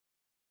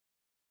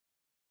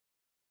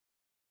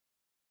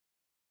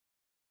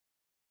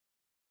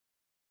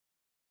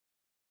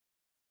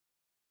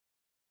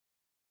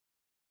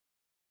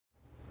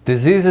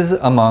Diseases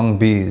among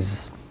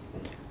bees.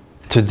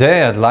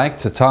 Today I'd like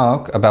to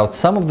talk about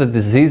some of the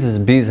diseases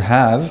bees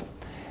have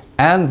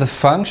and the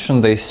function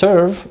they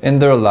serve in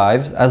their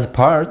lives as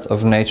part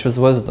of nature's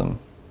wisdom.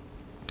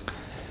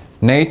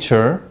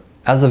 Nature,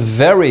 as a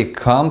very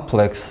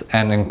complex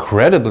and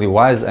incredibly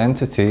wise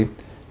entity,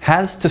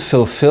 has to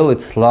fulfill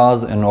its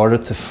laws in order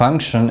to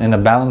function in a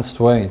balanced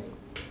way.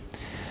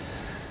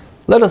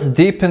 Let us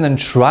deepen and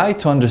try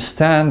to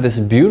understand this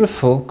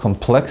beautiful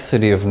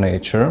complexity of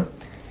nature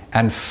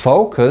and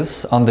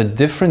focus on the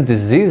different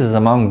diseases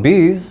among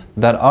bees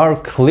that are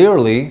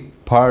clearly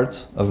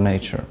part of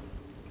nature.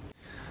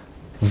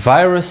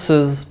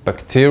 Viruses,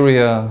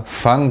 bacteria,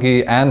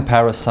 fungi, and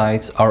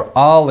parasites are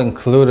all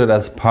included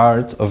as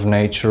part of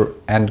nature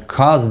and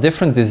cause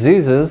different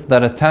diseases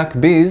that attack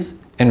bees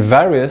in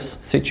various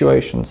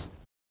situations.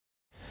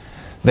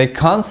 They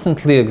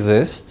constantly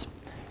exist,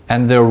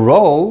 and their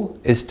role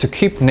is to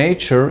keep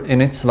nature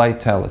in its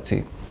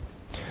vitality.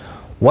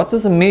 What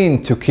does it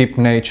mean to keep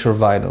nature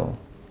vital?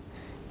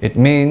 It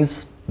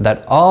means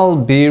that all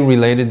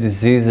bee-related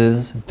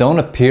diseases don't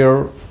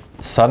appear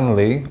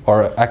suddenly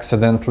or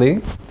accidentally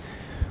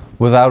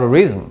without a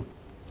reason.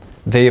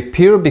 They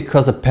appear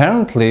because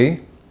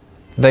apparently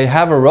they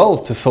have a role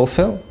to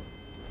fulfill.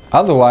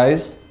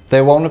 Otherwise,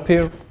 they won't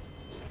appear.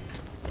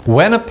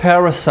 When a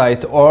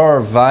parasite or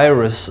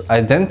virus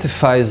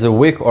identifies a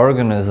weak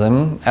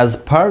organism as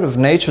part of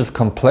nature's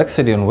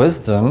complexity and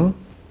wisdom,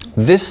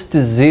 this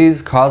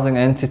disease-causing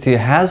entity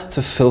has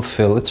to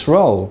fulfill its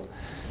role,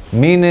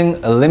 meaning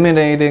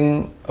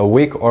eliminating a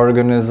weak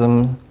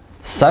organism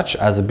such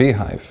as a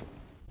beehive.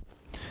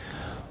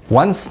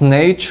 Once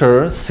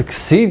nature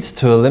succeeds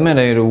to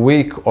eliminate a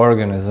weak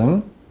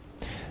organism,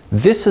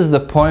 this is the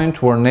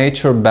point where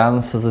nature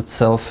balances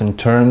itself in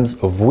terms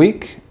of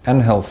weak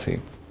and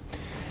healthy.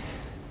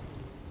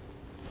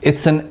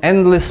 It's an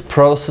endless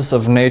process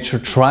of nature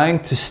trying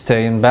to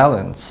stay in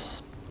balance.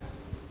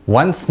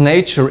 Once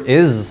nature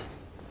is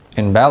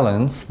in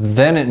balance,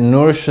 then it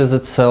nourishes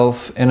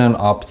itself in an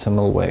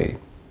optimal way.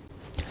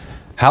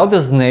 How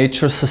does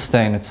nature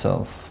sustain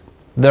itself?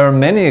 There are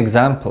many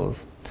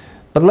examples,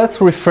 but let's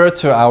refer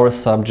to our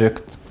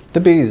subject, the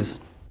bees.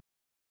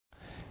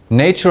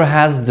 Nature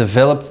has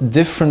developed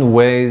different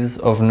ways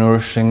of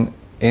nourishing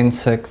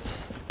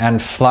insects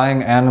and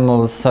flying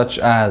animals such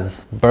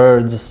as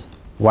birds,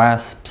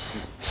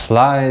 wasps,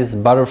 flies,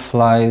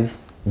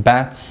 butterflies,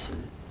 bats,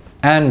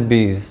 and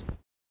bees.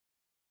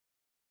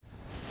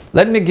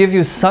 Let me give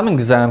you some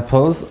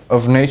examples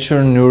of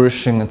nature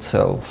nourishing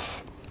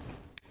itself.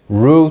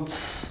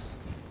 Roots,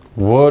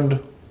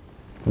 wood,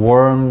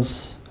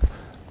 worms,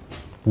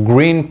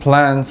 green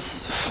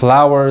plants,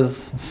 flowers,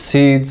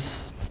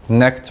 seeds,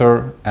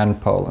 nectar, and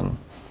pollen.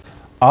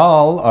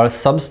 All are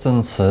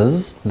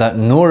substances that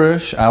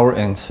nourish our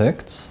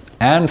insects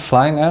and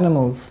flying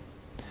animals.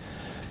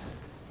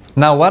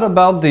 Now, what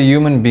about the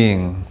human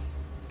being?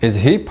 Is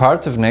he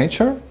part of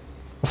nature?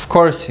 Of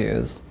course he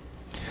is.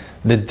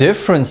 The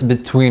difference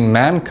between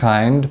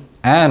mankind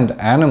and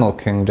animal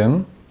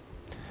kingdom,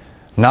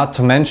 not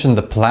to mention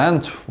the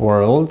plant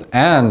world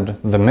and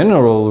the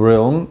mineral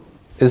realm,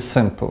 is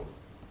simple.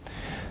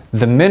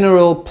 The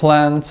mineral,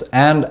 plant,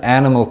 and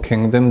animal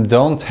kingdom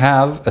don't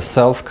have a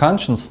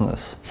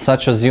self-consciousness,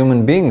 such as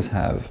human beings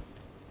have.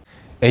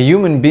 A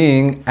human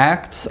being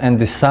acts and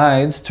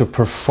decides to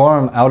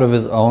perform out of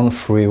his own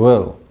free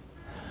will.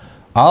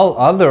 All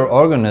other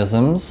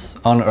organisms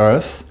on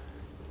Earth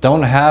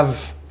don't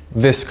have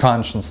this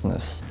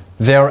consciousness.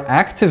 They are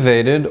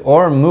activated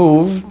or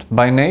moved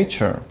by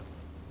nature.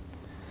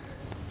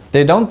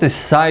 They don't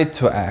decide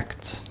to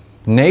act.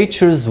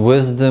 Nature's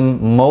wisdom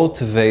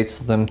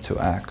motivates them to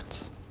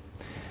act.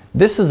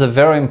 This is a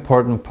very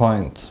important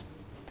point.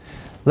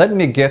 Let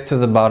me get to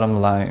the bottom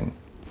line.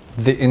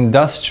 The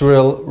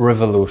Industrial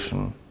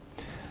Revolution.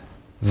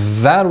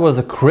 That was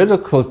a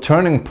critical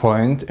turning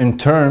point in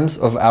terms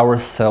of our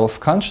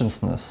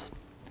self-consciousness.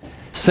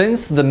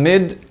 Since the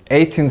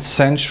mid-18th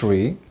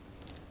century,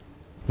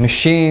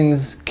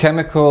 machines,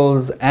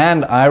 chemicals,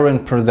 and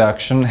iron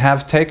production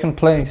have taken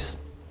place.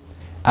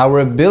 Our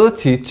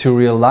ability to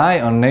rely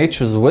on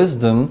nature's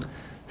wisdom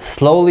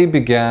slowly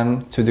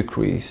began to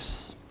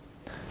decrease.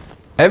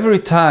 Every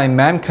time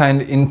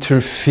mankind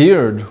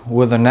interfered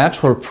with a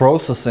natural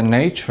process in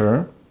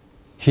nature,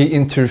 he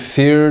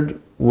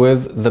interfered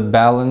with the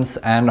balance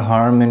and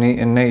harmony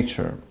in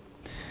nature.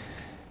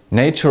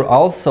 Nature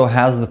also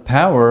has the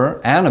power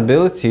and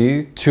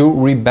ability to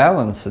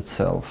rebalance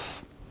itself.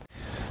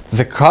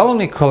 The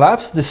colony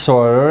collapse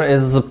disorder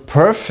is a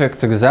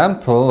perfect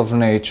example of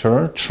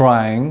nature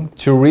trying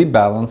to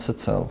rebalance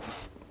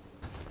itself.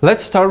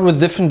 Let's start with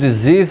different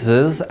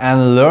diseases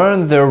and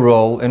learn their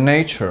role in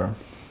nature.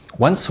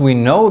 Once we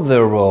know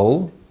their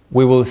role,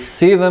 we will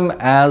see them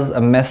as a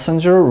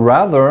messenger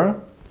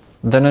rather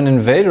than an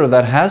invader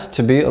that has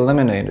to be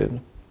eliminated.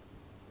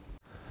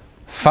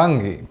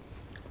 Fungi.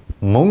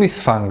 Mummies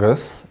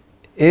fungus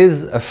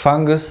is a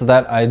fungus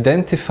that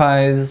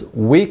identifies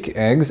weak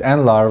eggs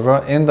and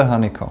larvae in the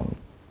honeycomb.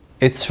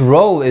 Its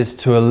role is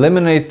to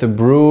eliminate the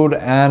brood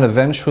and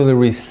eventually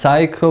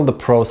recycle the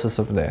process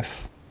of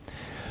death.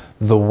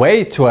 The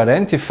way to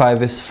identify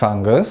this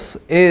fungus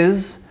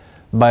is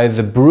by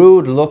the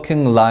brood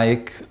looking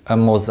like a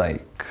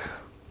mosaic,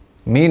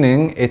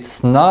 meaning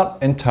it's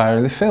not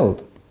entirely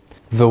filled.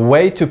 The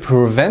way to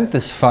prevent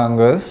this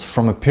fungus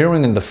from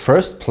appearing in the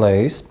first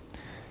place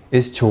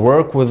is to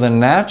work with a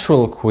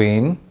natural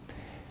queen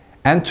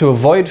and to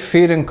avoid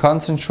feeding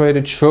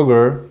concentrated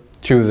sugar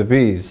to the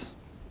bees.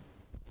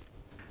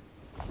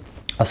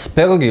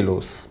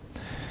 Aspergillus.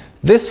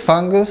 This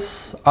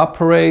fungus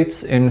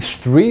operates in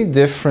 3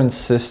 different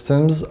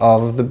systems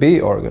of the bee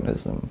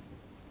organism.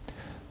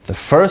 The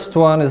first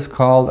one is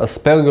called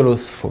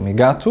Aspergillus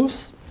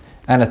fumigatus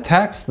and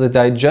attacks the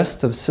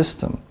digestive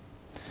system.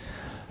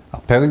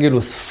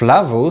 Aspergillus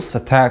flavus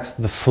attacks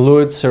the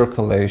fluid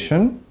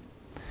circulation,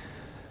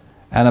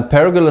 and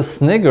Aspergillus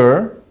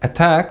niger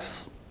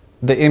attacks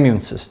the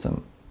immune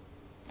system.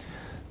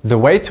 The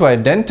way to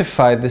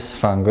identify this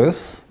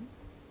fungus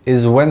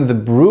is when the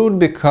brood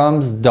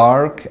becomes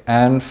dark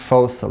and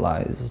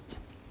fossilized.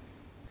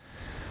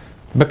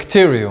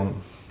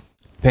 Bacterium.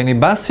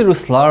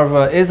 Penibacillus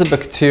larva is a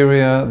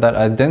bacteria that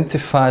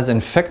identifies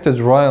infected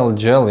royal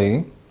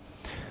jelly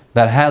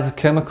that has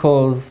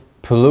chemicals,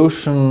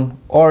 pollution,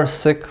 or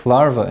sick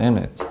larvae in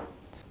it.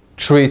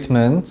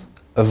 Treatment: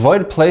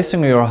 avoid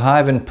placing your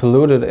hive in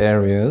polluted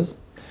areas,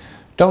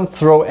 don't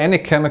throw any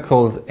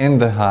chemicals in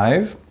the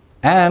hive,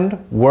 and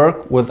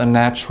work with a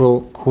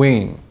natural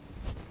queen.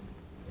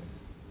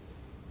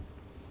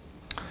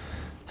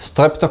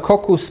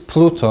 Streptococcus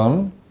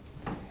pluton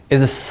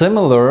is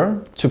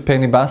similar to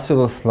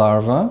Penibacillus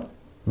larva,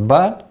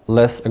 but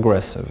less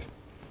aggressive.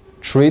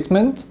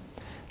 Treatment: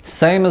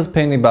 same as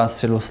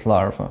Penibacillus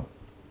larva.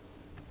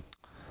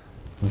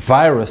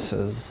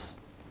 Viruses.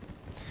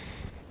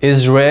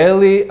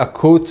 Israeli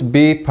acute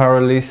bee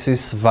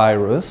paralysis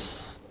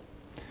virus.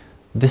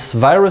 This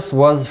virus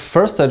was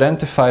first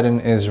identified in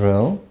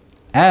Israel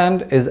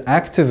and is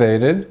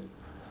activated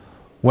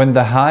when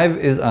the hive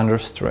is under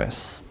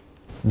stress.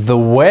 The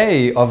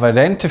way of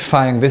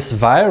identifying this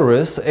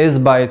virus is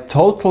by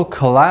total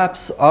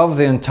collapse of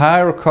the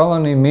entire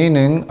colony,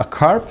 meaning a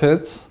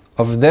carpet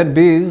of dead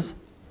bees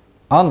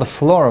on the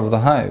floor of the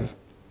hive.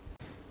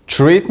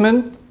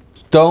 Treatment: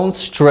 don't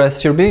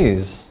stress your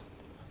bees.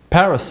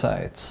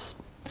 Parasites.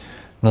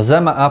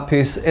 Nosema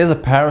apis is a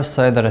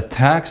parasite that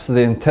attacks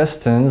the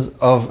intestines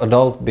of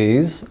adult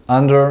bees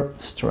under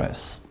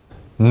stress.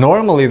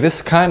 Normally,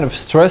 this kind of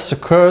stress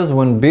occurs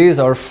when bees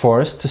are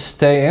forced to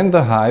stay in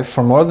the hive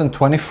for more than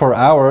 24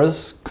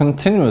 hours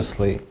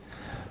continuously,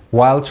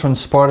 while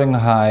transporting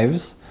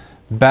hives,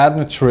 bad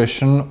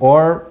nutrition,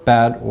 or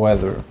bad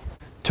weather.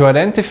 To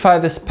identify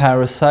this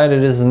parasite,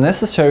 it is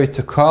necessary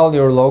to call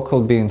your local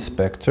bee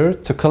inspector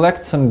to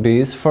collect some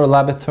bees for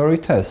laboratory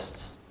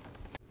tests.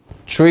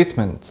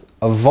 Treatment: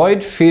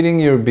 avoid feeding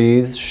your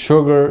bees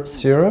sugar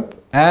syrup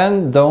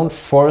and don't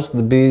force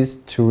the bees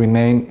to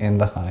remain in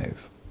the hive.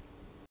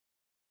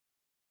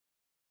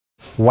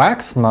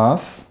 Wax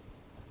moth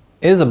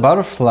is a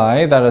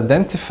butterfly that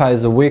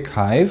identifies a weak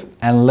hive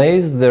and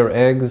lays their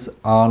eggs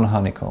on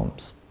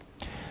honeycombs.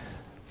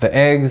 The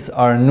eggs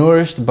are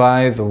nourished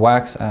by the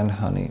wax and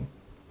honey.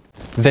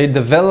 They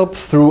develop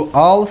through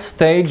all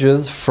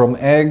stages from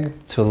egg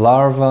to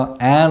larva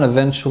and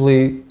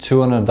eventually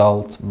to an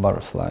adult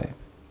butterfly.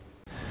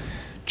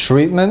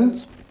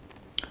 Treatment: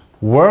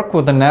 work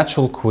with a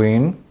natural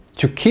queen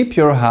to keep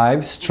your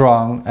hive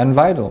strong and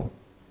vital.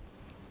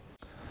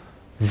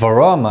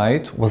 Varroa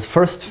mite was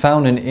first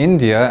found in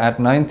India at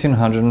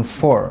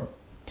 1904.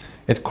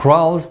 It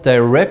crawls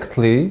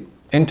directly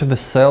into the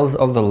cells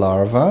of the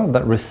larva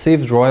that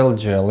received royal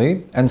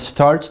jelly and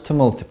starts to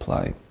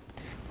multiply.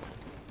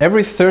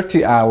 Every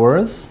 30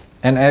 hours,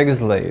 an egg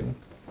is laid.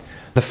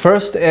 The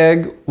first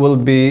egg will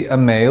be a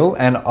male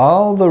and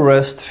all the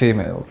rest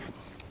females.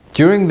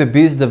 During the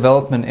bee's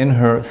development in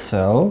her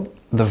cell,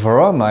 the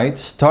varroa mite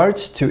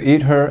starts to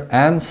eat her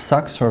and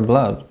sucks her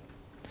blood.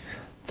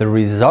 The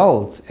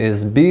result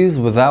is bees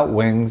without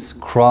wings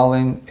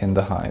crawling in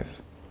the hive.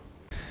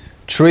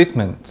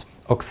 Treatment: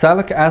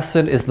 oxalic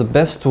acid is the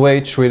best way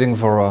treating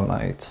varroa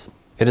mites.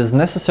 It is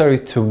necessary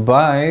to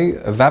buy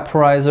a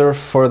vaporizer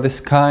for this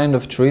kind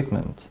of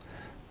treatment.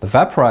 The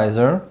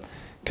vaporizer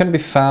can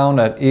be found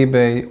at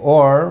eBay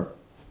or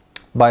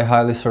by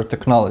Hylisor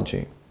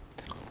Technology.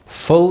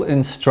 Full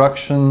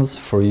instructions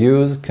for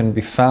use can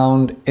be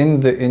found in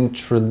the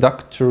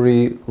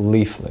introductory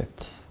leaflet.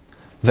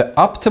 The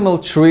optimal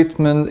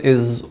treatment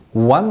is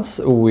once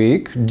a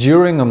week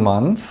during a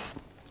month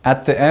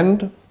at the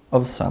end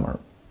of summer.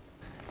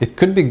 It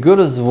could be good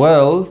as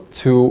well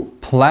to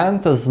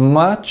plant as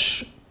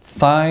much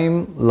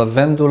thyme,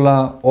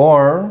 lavandula,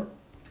 or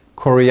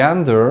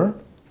coriander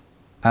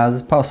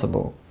as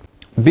possible.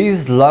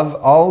 Bees love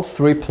all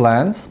 3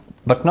 plants,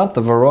 but not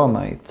the varroa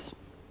mite.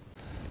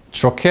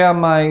 Trochea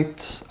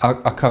mite,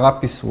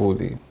 Acarapis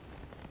woodi.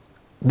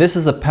 This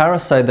is a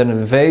parasite that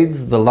invades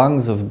the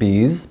lungs of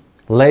bees,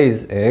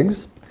 lays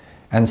eggs,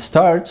 and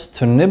starts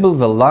to nibble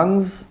the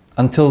lungs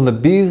until the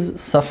bees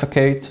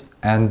suffocate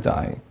and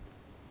die.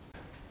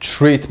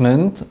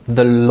 Treatment: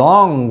 the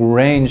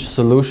long-range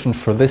solution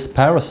for this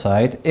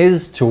parasite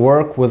is to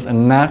work with a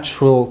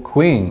natural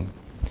queen.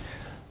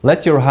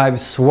 Let your hive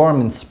swarm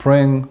in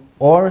spring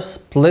or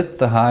split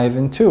the hive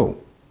in two.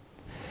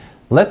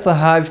 Let the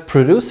hive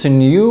produce a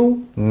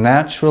new,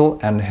 natural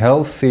and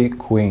healthy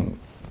queen.